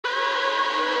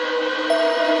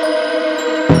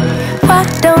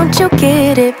Don't you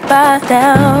get it by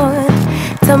now?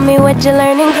 Tell me what you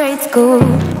learned in grade school.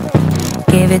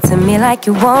 Give it to me like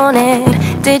you want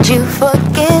it. Did you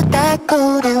forget that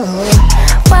golden rule?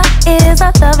 Why is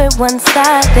our love at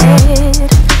one-sided?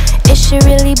 It should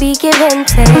really be give and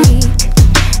take.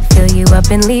 Fill you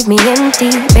up and leave me empty.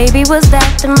 Baby, was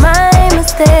that my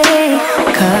mistake?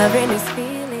 Covering these feelings.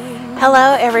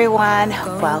 Hello everyone,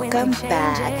 welcome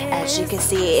back. As you can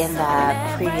see in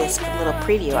the previous little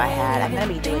preview I had, I'm going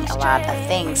to be doing a lot of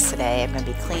things today. I'm going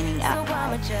to be cleaning up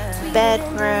my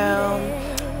bedroom.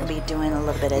 I'll be doing a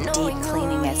little bit of deep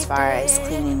cleaning as far as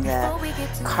cleaning the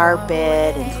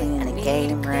carpet and cleaning the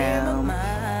game room.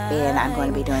 And I'm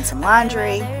going to be doing some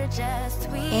laundry.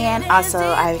 And also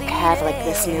I have like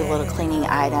this new little cleaning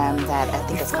item that I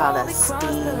think is called a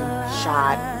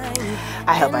SteamShot.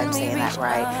 I hope I'm saying that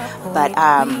right. But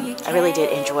I really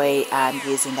did enjoy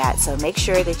using that. So make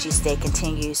sure that you stay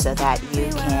continued so that you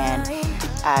can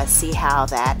see how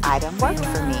that item worked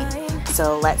for me.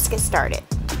 So let's get started.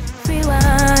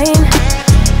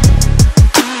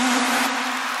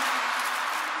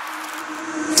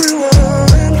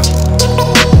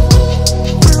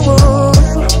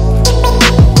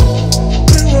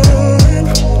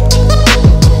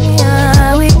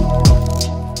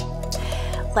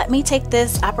 Let me take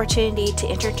this opportunity to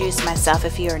introduce myself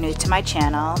if you are new to my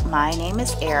channel. My name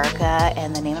is Erica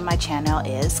and the name of my channel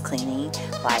is Cleaning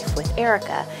Life with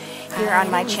Erica. Here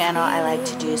on my channel I like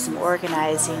to do some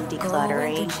organizing,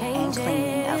 decluttering, and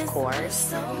cleaning, of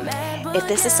course. If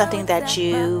this is something that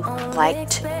you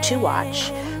liked to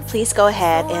watch, please go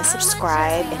ahead and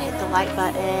subscribe and hit the like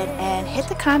button and hit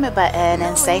the comment button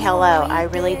and say hello. I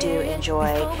really do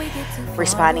enjoy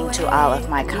responding to all of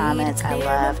my comments. I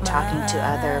love talking to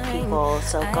other people,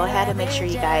 so go ahead and make sure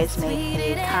you guys make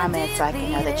a comment so I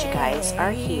can know that you guys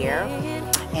are here.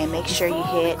 And make sure you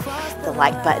hit the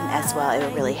like button as well. It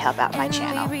will really help out my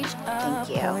channel. Thank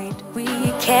you.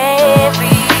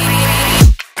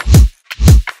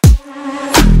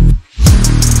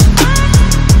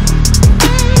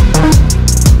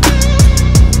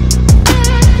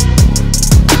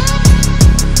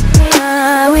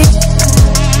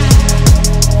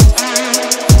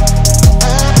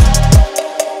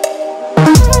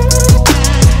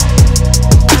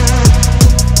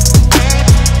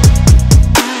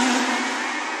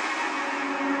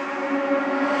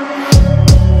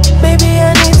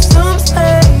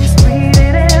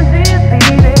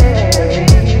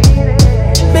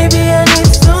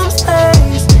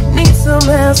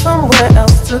 Somewhere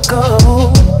else to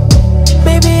go.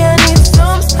 Maybe I need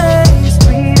some space.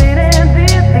 Read it and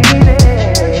delete it.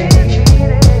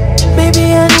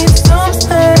 Maybe I need some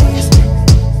space.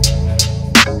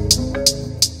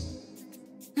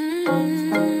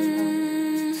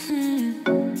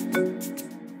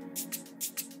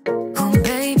 Oh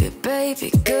baby,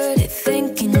 baby, good at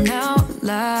thinking out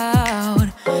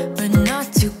loud, but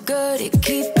not too good at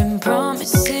keeping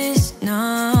promises. No.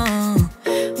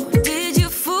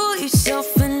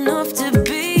 Enough to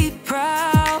be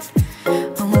proud.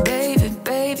 Oh baby,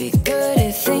 baby, good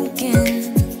at thinking.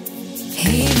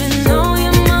 Even though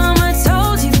your mama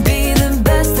told you be the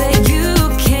best that you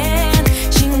can,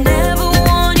 she never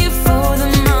warned you for the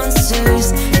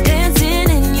monsters dancing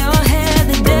in your head,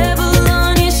 the devil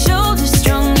on your shoulder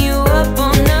strung you up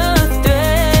on a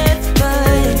thread.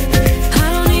 But I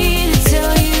don't need to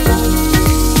tell you,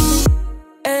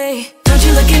 hey, don't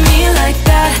you look at me like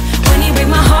that when you break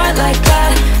my heart like that.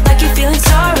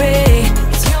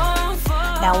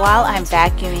 Now while I'm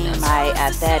vacuuming my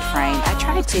bed frame, I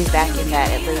try to vacuum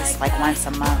that at least like once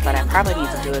a month, but I probably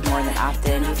need to do it more than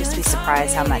often. You'll just be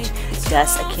surprised how much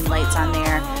dust accumulates on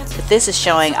there. But this is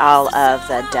showing all of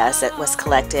the dust that was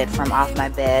collected from off my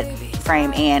bed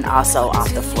frame and also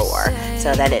off the floor.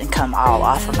 So that didn't come all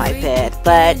off of my bed.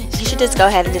 But you should just go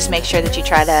ahead and just make sure that you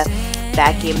try to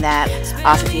vacuum that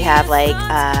off if you have like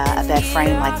a bed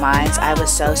frame like mine's. I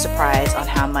was so surprised on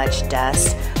how much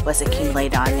dust was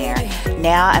accumulated on there.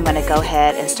 Now I'm going to go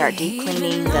ahead and start deep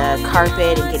cleaning the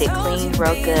carpet and get it cleaned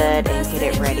real good and get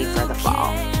it ready for the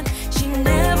fall. She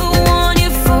never warned you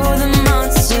for the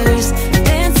monsters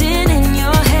dancing in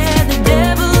your head, the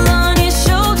devil on your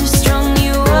shoulder strung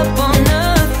you up on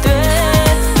a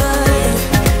thread. But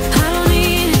I don't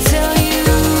need to tell you,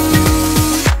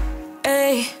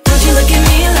 hey, don't you look at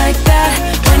me like that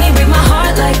when you break my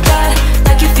heart like that,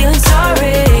 like you're feeling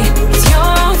sorry. It's your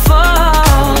own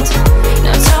fault.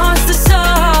 Now toss the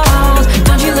salt.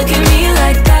 Don't you look at me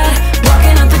like that,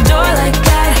 walking out the door like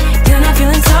that. You're not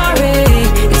feeling sorry.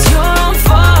 It's your own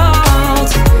fault.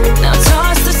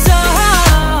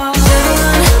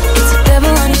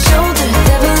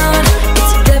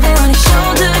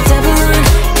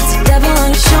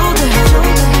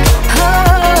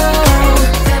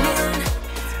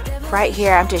 right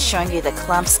here, I'm just showing you the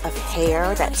clumps of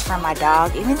hair that's from my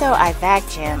dog. Even though I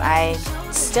vacuum, I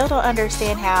still don't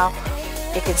understand how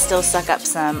it can still suck up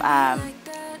some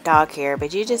dog hair.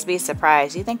 But you just be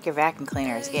surprised. You think your vacuum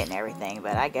cleaner is getting everything,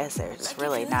 but I guess it's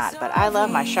really not. But I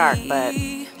love my shark, but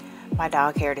my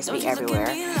dog hair just be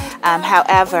everywhere.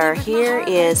 However, here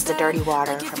is the dirty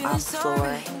water from off the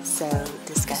floor. So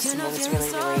disgusting. It was really,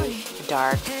 really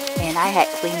dark. And I had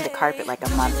cleaned the carpet like a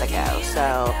month ago.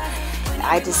 So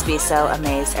I just be so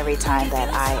amazed every time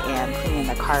that I am cleaning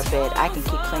the carpet. I can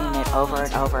keep cleaning it over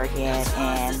and over again,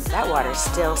 and that water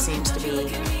still seems to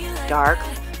be dark.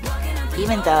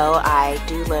 Even though I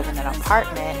do live in an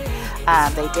apartment,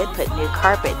 they did put new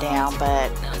carpet down,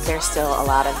 but there's still a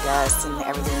lot of dust and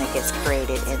everything that gets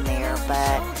created in there.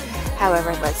 But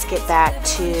however, let's get back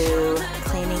to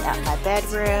cleaning up my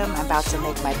bedroom. I'm about to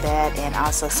make my bed and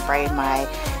also spray my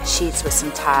sheets with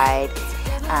some Tide.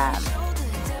 I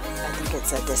think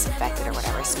it's a disinfectant or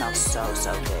whatever. It smells so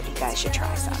good. You guys should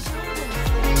try some.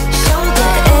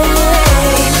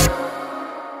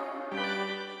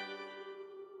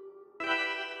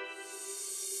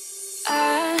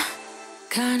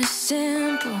 Kinda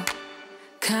simple,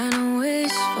 kinda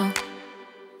wishful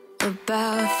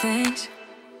about things,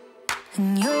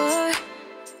 and you're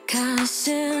kinda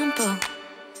simple,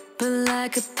 but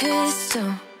like a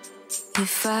pistol, you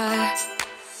fire.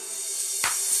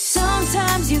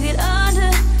 Sometimes you get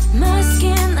under my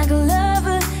skin like a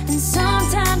lover, and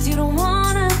sometimes you don't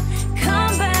wanna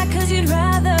come back 'cause you'd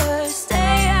rather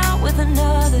stay out with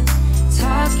another,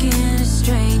 talking to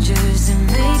strangers and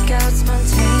make out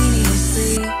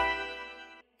spontaneously.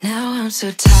 Now I'm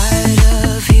so tired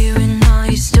of hearing all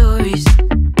your stories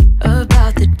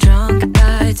about the drunk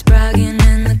nights, bragging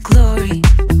in the glory.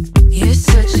 You're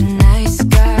such a nice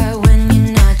guy when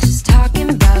you're not just talking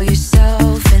about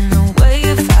yourself and the way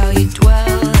of how you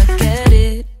dwell. I get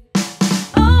it.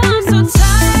 Oh, I'm so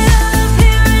tired of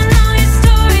hearing all your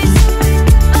stories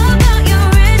about your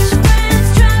rich friends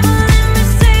traveling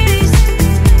Mercedes.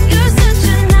 You're such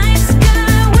a nice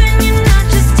guy when you're not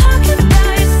just talking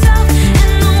about yourself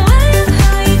and the way of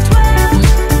how you dwell.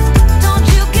 Don't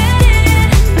you get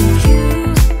it? You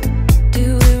do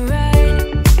it right.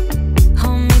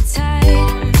 Hold me tight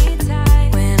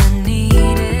when I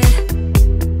need it.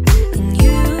 And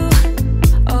you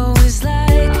always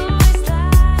like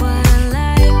what I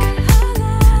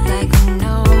like we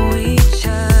know each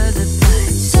other. But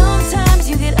sometimes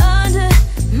you get under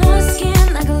my skin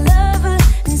like a lover,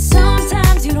 and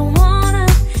sometimes you don't wanna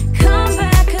come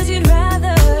back 'cause you'd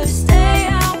rather stay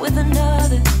out with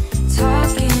another,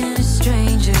 talking to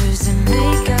strangers and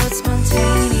make out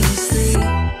spontaneously.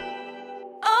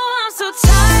 Oh, I'm so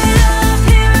tired of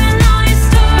hearing all your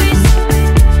stories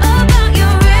about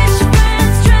your rich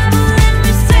friends traveling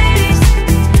Mercedes.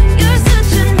 You're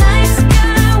such a nice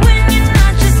guy when you're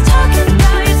not just talking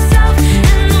about yourself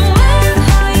and the way of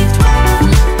how you dwell.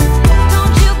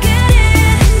 Don't you get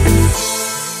it?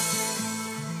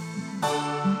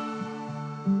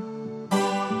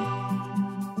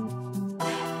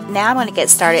 Now I'm going to get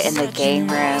started in the game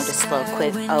room. Just a little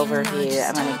quick overview.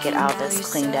 I'm going to get all this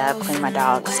cleaned up, clean my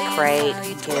dog's crate,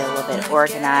 get it a little bit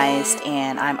organized,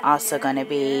 and I'm also going to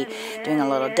be doing a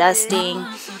little dusting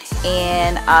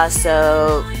and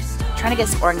also trying to get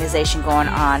some organization going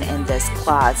on in this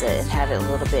closet and have it a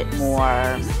little bit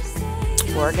more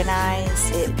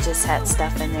organized. It just had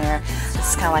stuff in there. This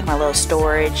is kind of like my little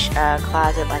storage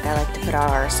closet, like I like to put all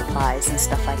our supplies and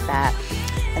stuff like that.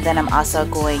 And then I'm also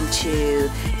going to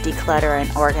declutter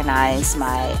and organize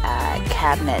my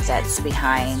cabinet that's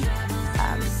behind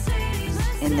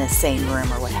in the same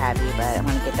room or what have you, but I'm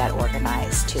going to get that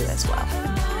organized too as well.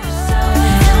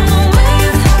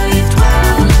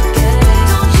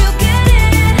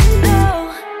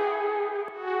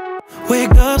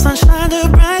 Wake up, sunshine, the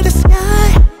brightest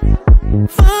sky.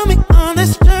 Find me on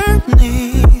this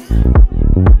journey.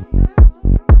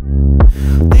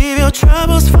 Leave your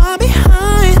troubles far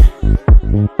behind.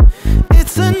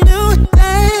 It's a new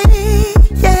day,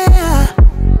 yeah.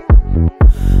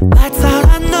 Lights out,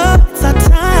 I know it's our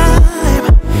time.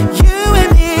 You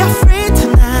and me are free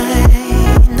tonight.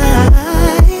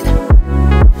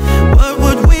 What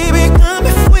would we become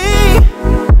if we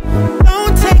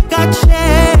don't take our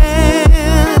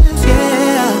chance?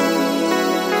 Yeah.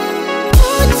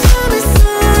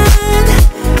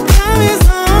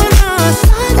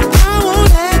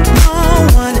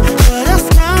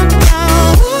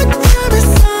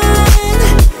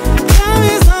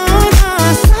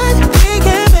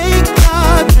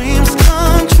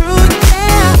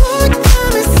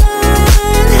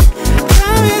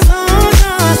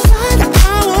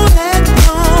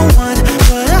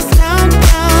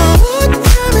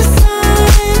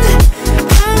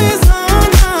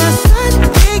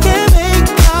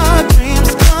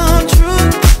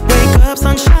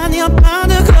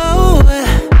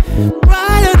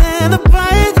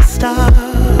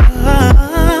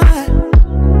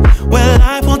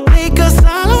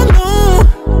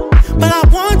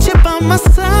 my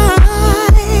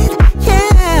side,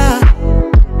 yeah.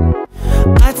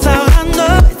 Lights out, I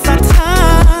know it's our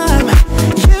time.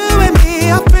 You and me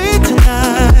are free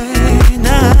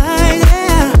tonight,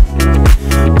 yeah.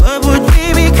 What would we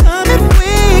become if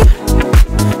we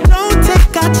don't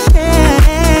take our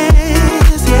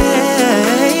chance,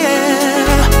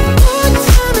 yeah. Oh,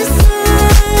 time is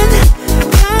on,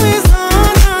 time is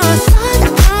on our side.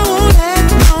 I won't let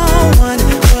no one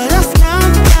put us down.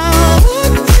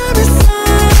 Oh, time is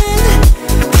on,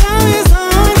 time is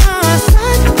on our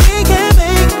side. We can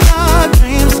make our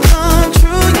dreams come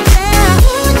true, yeah.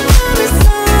 Oh, time is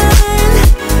on,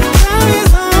 time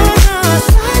is on our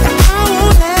side. I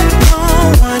won't let no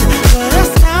one put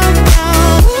us down.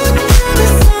 Oh, time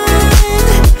is on,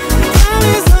 time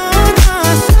is on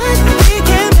our side. We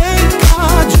can make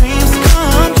our dreams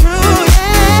come true,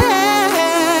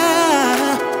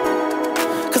 yeah.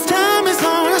 'Cause time is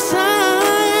on our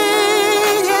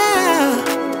side, yeah.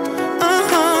 Time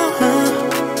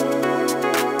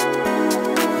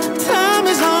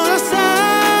is on our side, yeah.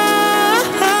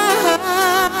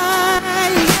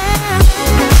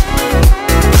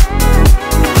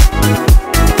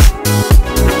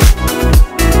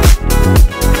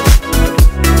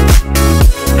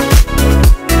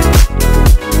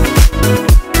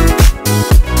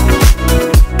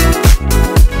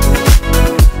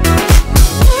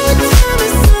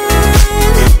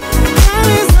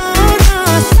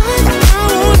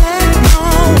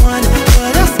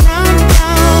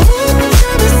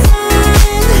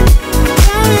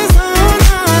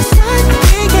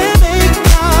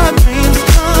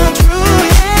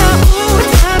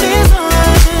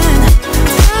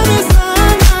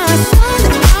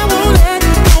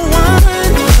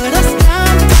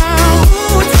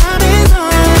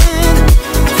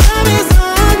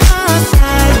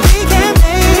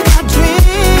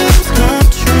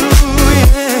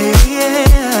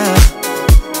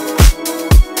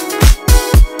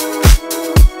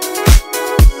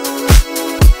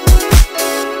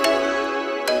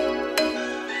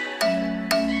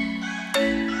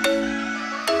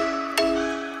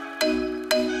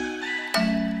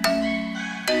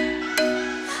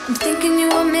 I'm thinking you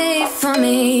were made for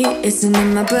me. Isn't it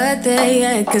my birthday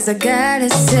yet? 'Cause I gotta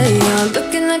say, you're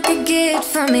looking like a gift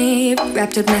for me.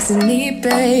 Wrapped up nice and neat,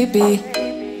 baby.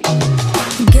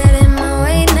 Get in my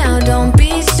way now, don't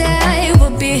be shy.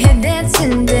 We'll be here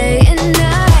dancing day and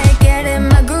night. Get in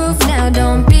my groove now,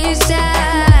 don't be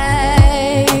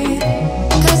shy.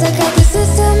 'Cause I got this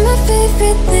list of my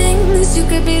favorite things. You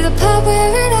could be the part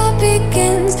where it all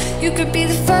begins. You could be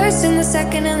the first and the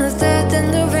second and the third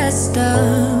and the rest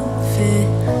of it.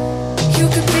 You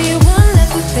could be one of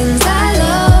the things I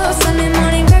love. Sunday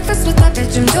morning breakfast with my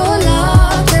bedroom door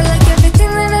locked. Feel like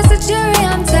everything that has a cherry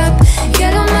on top.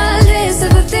 Get on my list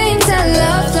of the things I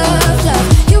love, love, love.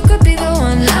 You could be the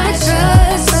one I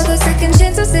trust. All the second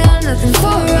chances, they are nothing for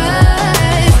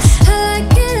us. I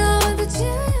like it all with the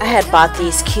cherry. I had bought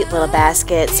these cute little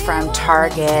baskets from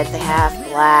Target. They have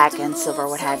black and silver,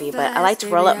 what have you, but I like to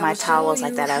roll up my towels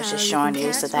like that I was just showing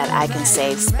you so that I can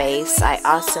save space. I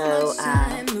also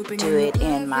do it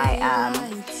in my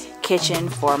kitchen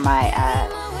for my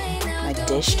my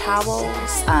dish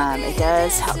towels. It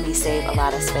does help me save a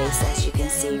lot of space, as you can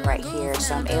see right here,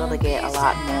 so I'm able to get a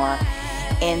lot more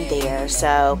in there.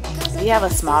 So if you have a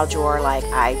small drawer like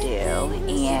I do,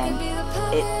 and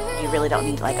you really don't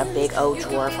need like a big old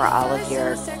drawer for all of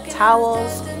your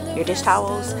towels, your dish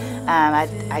towels,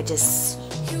 I just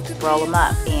roll them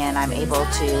up and I'm able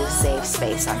to save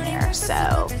space on there.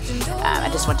 So I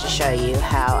just want to show you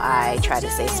how I try to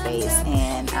save space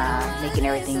and making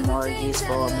everything more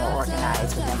useful and more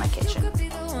organized within my kitchen.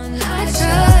 I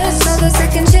trust all the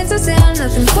second chances, they are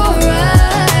nothing for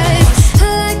us. I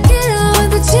like it all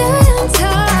with the cherry on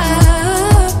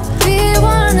top. Be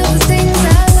one of the things I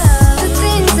love, the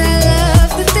things I love,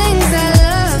 the things I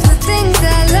love, the things I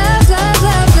love, love,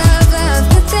 love, love, love,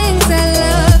 the things I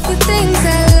love, the things I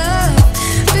love.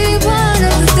 Be one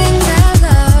of the things I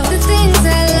love, the things I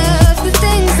love, the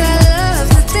things I love,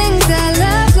 the things I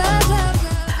love, love, love, love.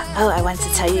 Oh, I wanted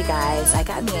to tell you guys, I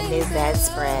got me a new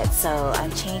bedspread, so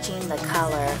I'm changing the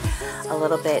color a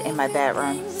little bit in my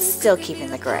bedroom, still keeping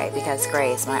the gray because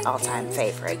gray is my all-time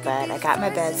favorite. But I got my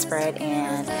bedspread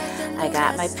and I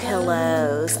got my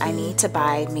pillows. I need to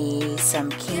buy me some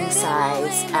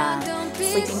king-size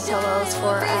sleeping pillows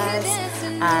for us.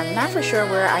 I'm not for sure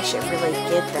where I should really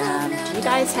get them. Do you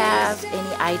guys have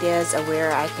any ideas of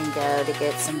where I can go to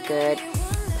get some good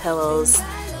pillows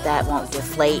that won't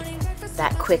deflate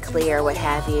that quickly or what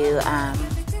have you?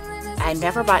 I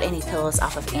never bought any pillows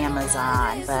off of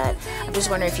Amazon, but I'm just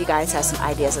wondering if you guys have some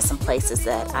ideas of some places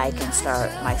that I can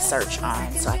start my search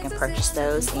on so I can purchase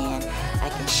those and I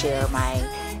can share my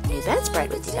new bedspread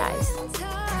with you guys.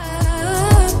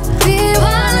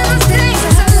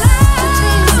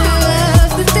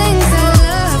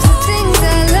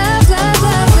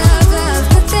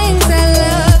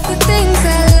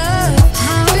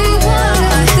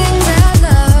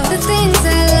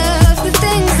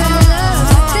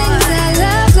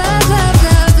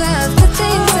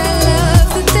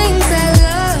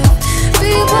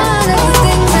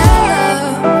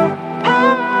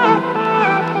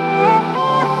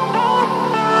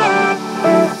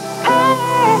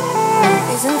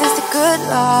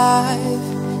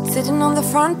 Sitting on the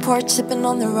front porch, sipping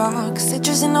on the rocks.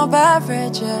 Citrus in our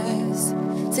beverages,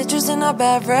 citrus in our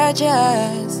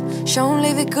beverages. Show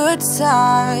only the good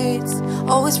sides.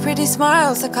 Always pretty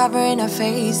smiles are covering our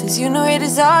faces. You know it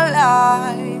is all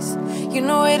lies. You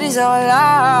know it is all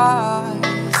lies.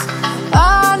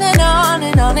 On and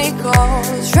on it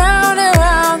goes, round and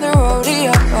round the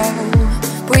rodeo.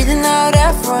 Breathing out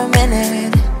air for a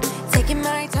minute, taking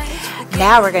my time.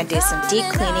 Now we're going to do some deep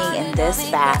cleaning in this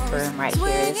bathroom right here.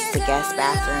 This is the guest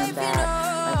bathroom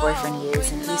that my boyfriend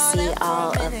used, and you see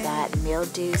all of that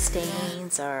mildew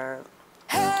stains or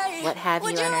what have you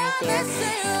underneath there.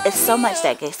 It's so much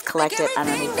that gets collected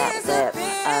underneath that lip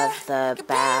of the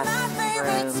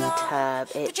bathroom tub.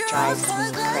 It drives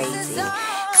me crazy.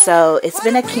 So it's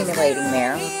been accumulating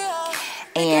there,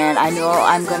 and I know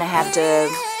I'm going to have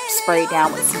to spray it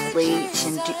down with some bleach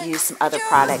and use some other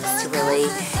products to really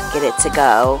get it to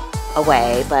go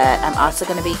away. But I'm also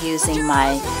going to be using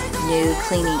my new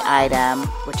cleaning item,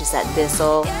 which is that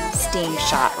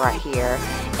BisselSteamshot right here.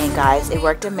 And guys, it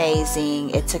worked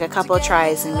amazing. It took a couple of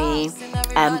tries in me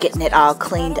getting it all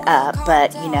cleaned up,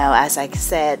 but you know, as I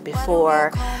said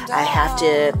before, I have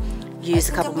to use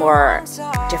a couple more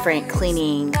different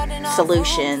cleaning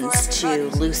solutions to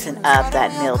loosen up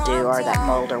that mildew or that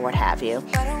mold or what have you.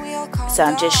 So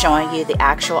I'm just showing you the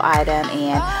actual item,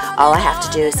 and all I have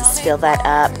to do is just fill that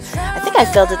up. I think I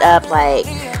filled it up like,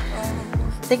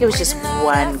 I think it was just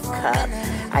 1 cup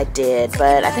I did,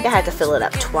 but I think I had to fill it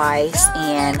up twice,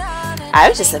 and I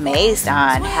was just amazed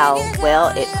on how well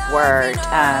it worked.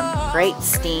 Great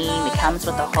steam. It comes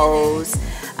with a hose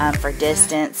for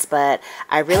distance, but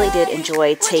I really did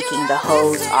enjoy taking the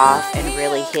hose off and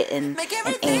really hitting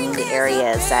and aiming the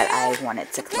areas that I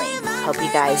wanted to clean. Hope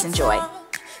you guys enjoy.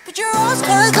 Put your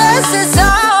rose-colored glasses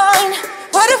on.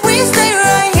 What if we stay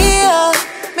right here?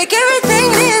 Make everything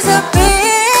disappear.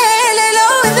 Lay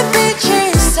low in the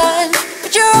beaching sun.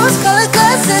 Put your rose-colored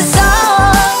glasses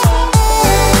on.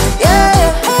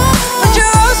 Yeah. Put your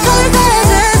rose-colored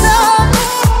glasses on.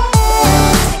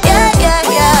 Yeah, yeah,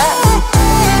 yeah.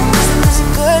 It's a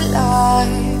good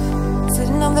life.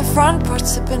 Sitting on the front porch,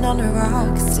 sipping on the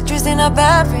rocks. Citrus in our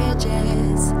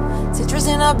beverages. Citrus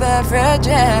in our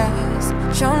beverages.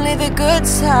 Show only the good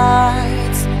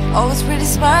sides. Always pretty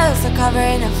smiles are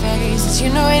covering our faces. You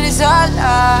know it is all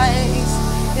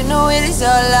lies. You know it is all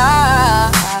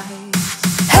lies.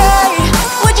 Hey,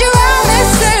 would you rather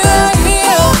stay right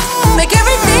here? Make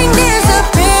everything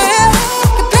disappear.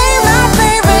 Can play my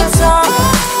favorite song.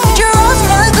 Put your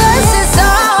rose-colored glasses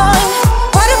on.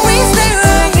 What if we stay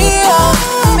right here?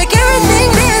 Make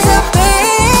everything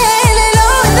disappear. Lay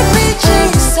low in the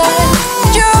beaching sun.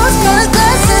 Put your rose-colored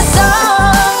glasses on.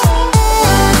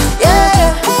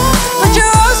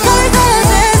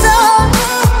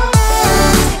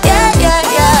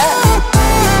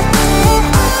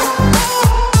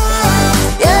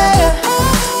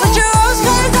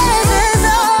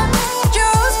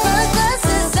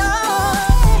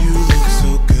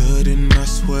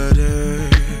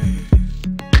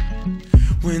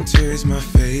 Winter's my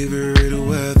favorite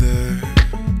weather,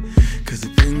 'cause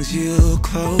it brings you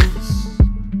close,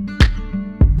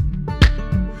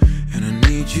 and I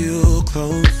need you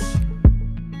close.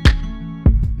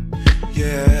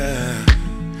 Yeah,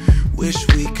 wish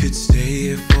we could stay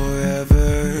here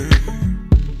forever.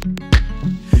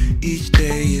 Each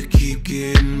day you keep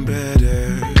getting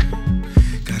better.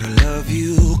 Gotta love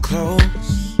you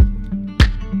close,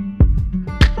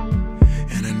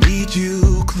 and I need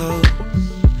you close.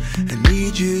 I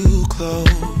need you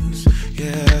close,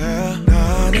 yeah.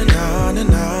 Na na na na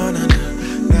na na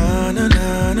na na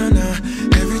na na na.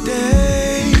 Every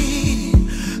day,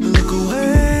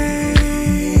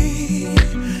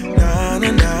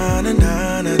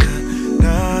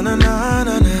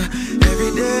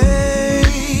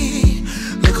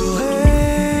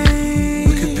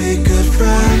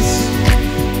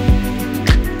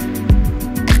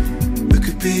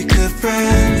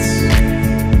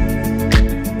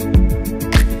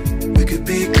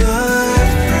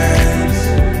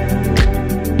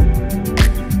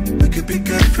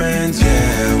 friends,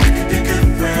 yeah. We could be good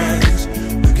friends.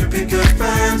 We could be good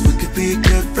friends. We could be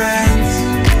good friends.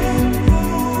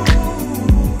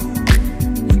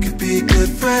 We could be good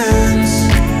friends.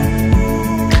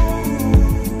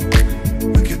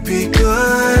 We could be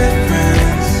good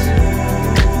friends.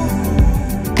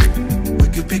 We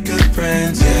could be good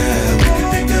friends, yeah. We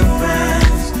could be good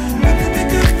friends. We could be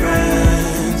good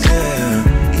friends,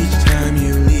 yeah. Each time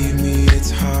you leave me,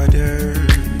 it's harder.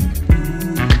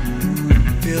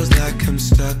 Feels like I'm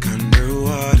stuck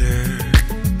underwater.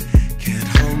 Can't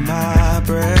hold my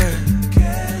breath.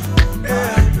 Can't hold my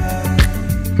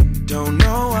breath. Don't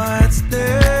know what's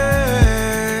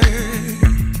there.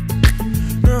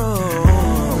 No.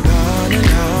 Na, na,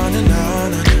 na,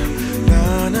 na,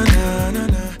 na, na, na, na,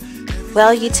 na.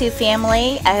 Well, YouTube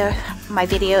family, my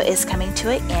video is coming to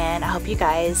an end. I hope you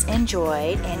guys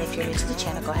enjoyed, and if you're new to the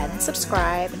channel, go ahead and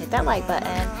subscribe and hit that like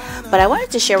button. But I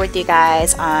wanted to share with you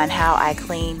guys on how I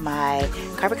clean my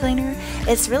carpet cleaner.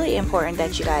 It's really important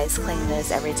that you guys clean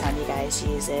this every time you guys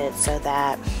use it, so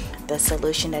that the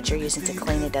solution that you're using to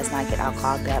clean it does not get all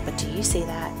clogged up. But do you see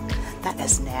that? That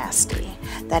is nasty.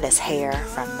 That is hair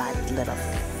from my little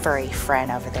furry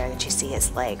friend over there that you see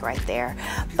his leg right there.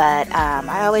 But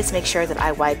I always make sure that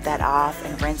I wipe that off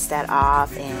and rinse that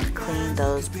off and clean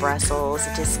those bristles,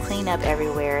 just clean up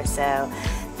everywhere so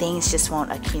things just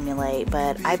won't accumulate.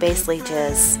 But I basically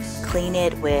just clean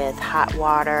it with hot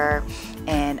water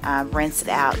and rinse it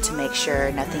out to make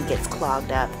sure nothing gets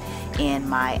clogged up in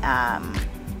my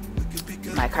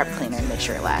my carpet cleaner and make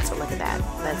sure it lasts. But look at that,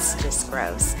 that's just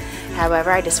gross.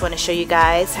 However, I just want to show you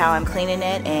guys how I'm cleaning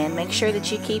it, and make sure that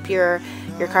you keep your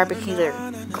carpet cleaner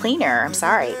clean,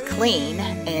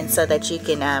 and so that you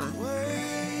can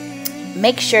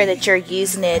make sure that you're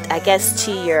using it, I guess,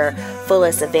 to your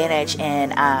fullest advantage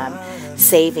and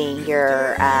saving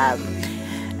your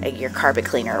carpet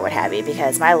cleaner or what have you.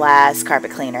 Because my last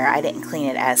carpet cleaner, I didn't clean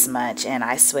it as much, and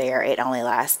I swear it only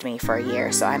lasted me for a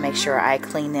year. So I make sure I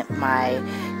clean my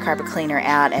carpet cleaner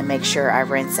out and make sure I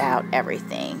rinse out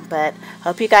everything. But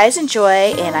hope you guys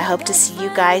enjoy, and I hope to see you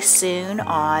guys soon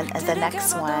on the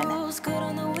next one.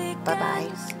 Bye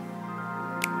bye.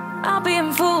 I'll be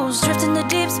in fools drifting to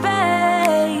deep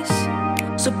space,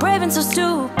 so brave and so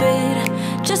stupid,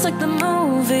 just like the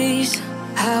movies.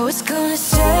 How it's gonna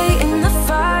stay in the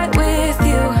fight with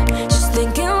you, just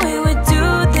thinking we would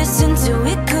do this until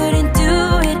we couldn't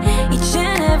do it. Each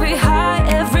and every high,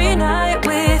 every night.